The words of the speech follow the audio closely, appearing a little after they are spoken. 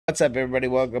What's up, everybody?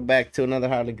 Welcome back to another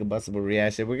highly combustible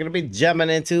reaction. We're gonna be jumping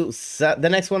into the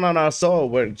next one on our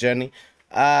Soilwork journey.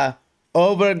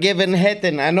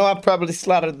 Övergivenheten. I know I probably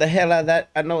slaughtered the hell out of that.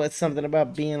 I know it's something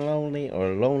about being lonely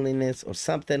or loneliness or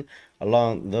something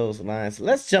along those lines.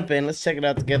 Let's jump in. Let's check it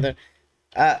out together.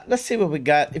 Let's see what we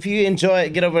got. If you enjoy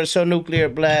it, get over to Show Nuclear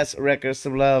Blast Records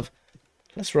some love.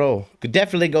 Let's roll. Could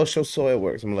definitely go show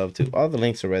Soilwork some love too. All the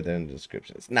links are right there in the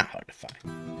description. It's not hard to find.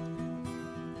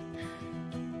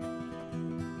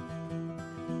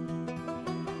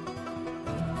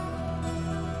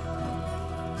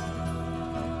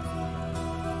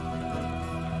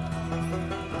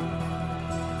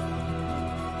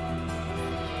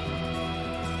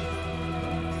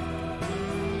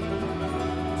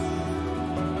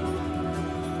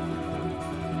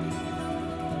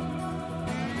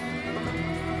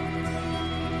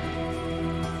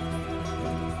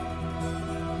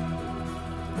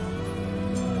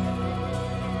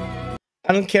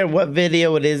 I don't care what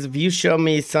video it is. If you show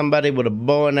me somebody with a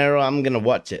bow and arrow, I'm going to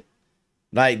watch it.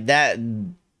 Like that.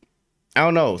 I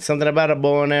don't know. Something about a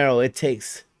bow and arrow. It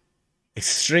takes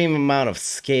extreme amount of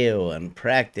skill and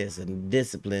practice and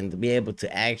discipline to be able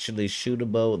to actually shoot a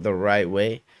bow the right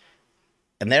way.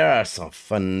 And there are some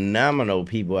phenomenal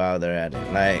people out there at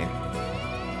it. Like...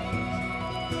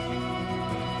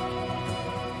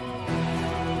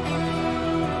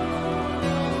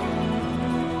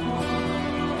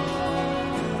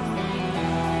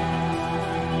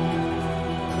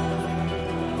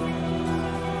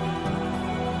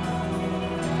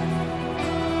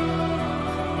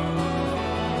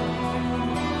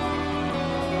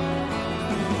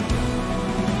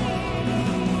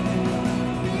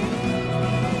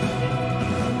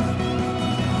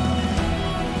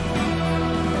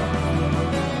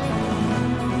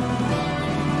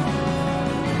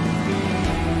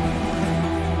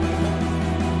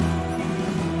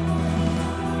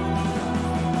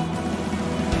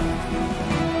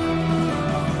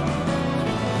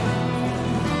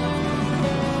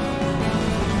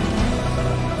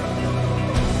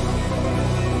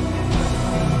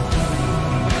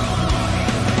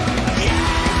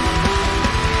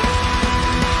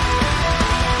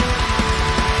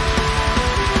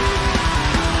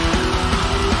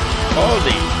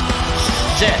 Holy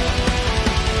shit.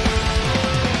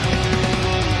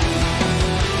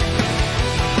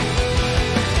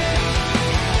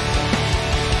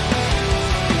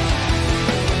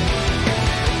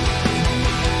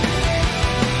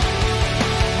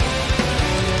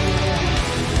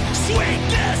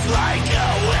 Sweetness like a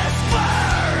whisper,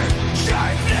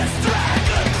 sharpness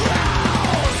dragon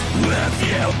growls. With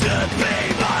you could be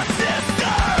my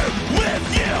sister, with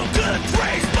you could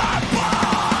praise my boss.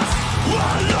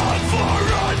 Alone for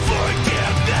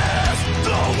unforgiveness,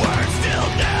 the words still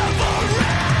never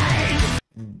rain.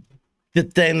 The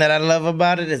thing that I love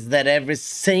about it is that every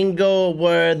single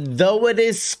word, though it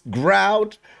is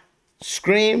growled,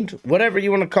 screamed, whatever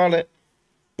you want to call it,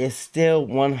 is still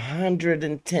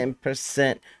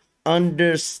 110%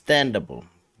 understandable.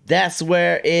 That's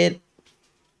where it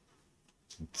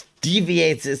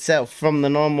deviates itself from the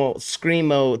normal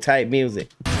screamo type music.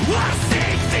 I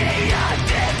seek the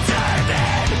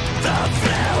undetermined, the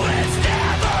fluids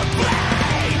never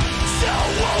bleed. So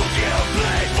won't you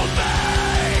bleed for me?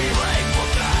 Bleed for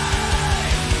me.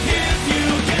 If you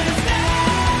can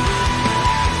stand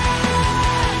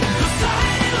the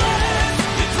silence,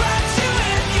 it traps you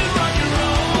and you're on your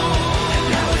own. And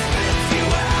now it spits you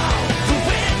out. The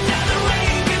wind and the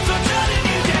rain keeps on shutting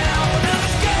you down.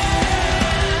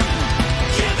 Understand,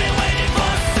 you've been waiting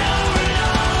for so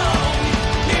long.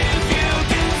 If you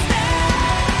can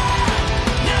stand,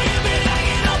 now you've been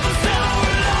hanging on for so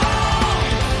long.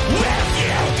 If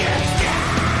you can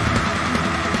stand.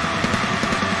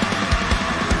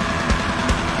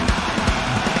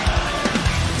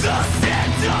 The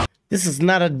scent of This is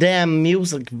not a damn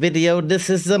music video. This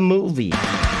is a movie.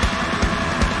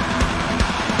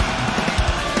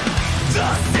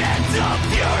 the scent of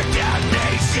pure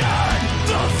damnation,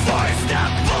 the force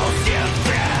that pulls you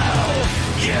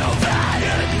through. You've had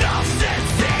enough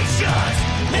sensations,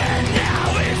 and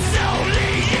now it's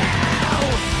only you.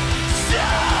 So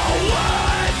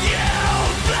would you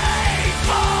bleed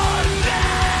for me?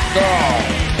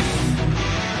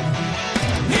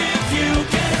 If you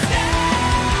can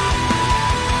stand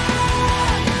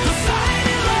the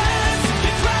silence,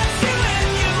 it traps you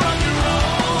and you're on your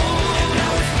own. And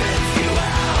now it spits you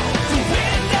out. The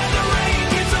wind and the rain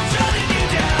keeps on shutting you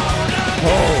down.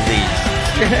 Holy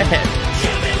shit.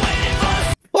 You've been waiting for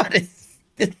What is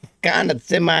this? Kind of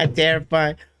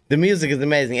semi-terrifying. The music is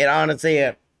amazing. It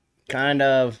honestly kind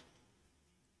of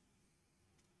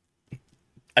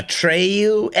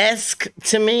Atreyu-esque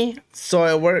to me.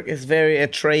 Soilwork is very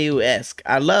Atreyu-esque.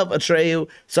 I love Atreyu,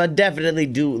 so I definitely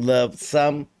do love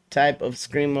some type of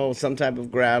screamo, some type of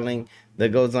growling that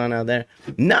goes on out there.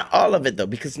 Not all of it though,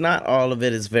 because not all of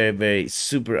it is very, very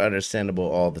super understandable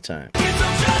all the time.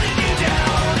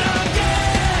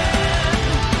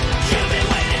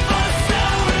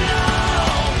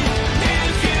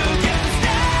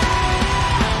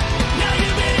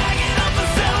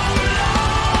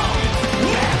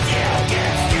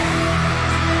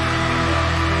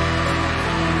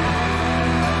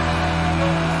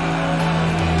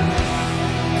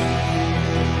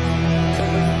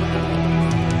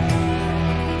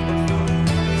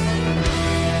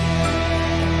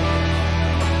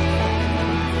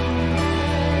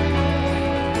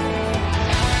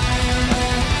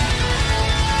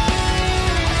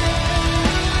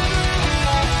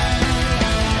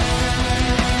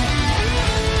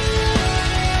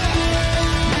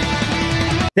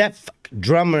 That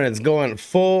drummer is going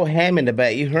full ham in the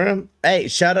back. You heard him? Hey,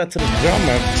 shout out to the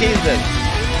drummer. Jesus.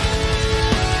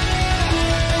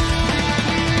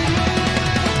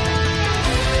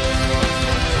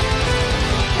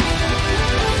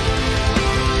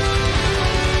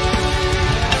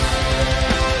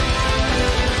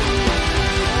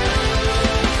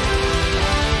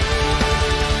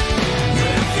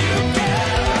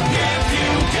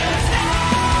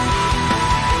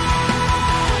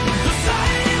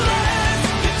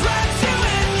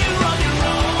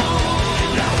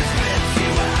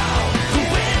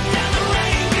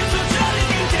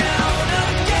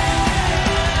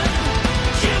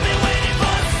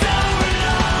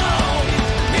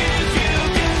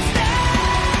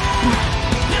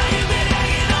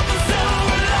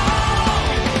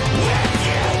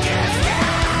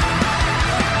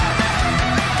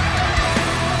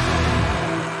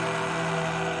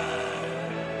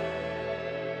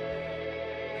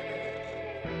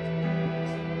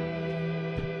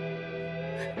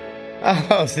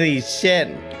 Oh, see, shit.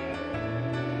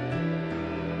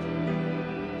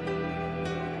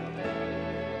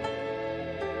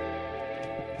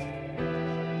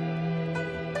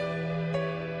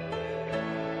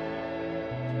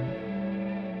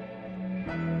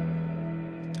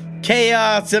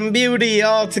 Chaos and beauty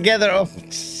all together. Oh,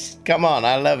 come on,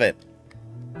 I love it.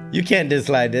 You can't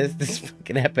dislike this. This is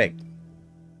fucking epic.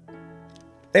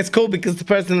 It's cool because the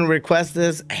person who requests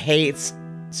this hates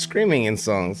screaming in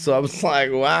songs. So I was like,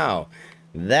 wow,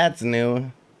 that's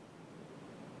new.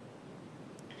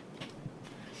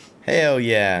 Hell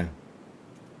yeah.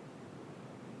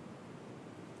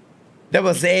 That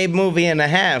was a movie and a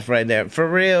half right there. For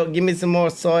real, give me some more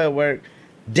Soilwork.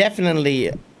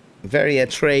 Definitely very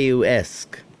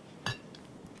Atreyu-esque.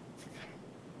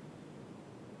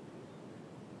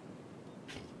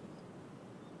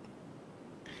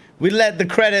 We let the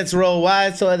credits roll.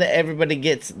 Why? So that everybody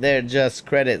gets their just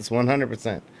credits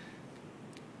 100%.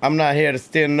 I'm not here to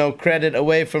steal no credit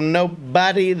away from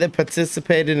nobody that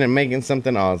participated in making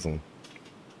something awesome.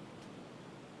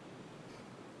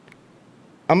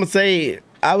 I'm going to say,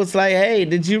 I was like, hey,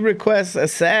 did you request a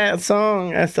sad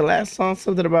song? That's the last song,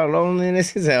 something about loneliness.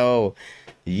 He said, oh,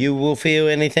 you will feel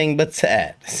anything but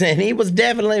sad. And he was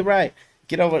definitely right.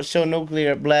 Get over to Show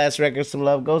Nuclear Blast Records some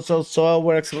love. Go show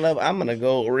Soilwork some love. I'm going to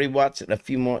go rewatch it a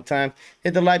few more times.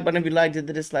 Hit the like button if you liked it.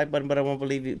 The dislike button, but I won't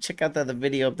believe you. Check out the other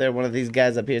video up there. One of these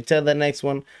guys up here. Till the next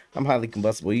one, I'm highly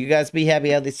combustible. You guys be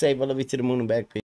happy, healthy, safe. I love you to the moon and back. Peace.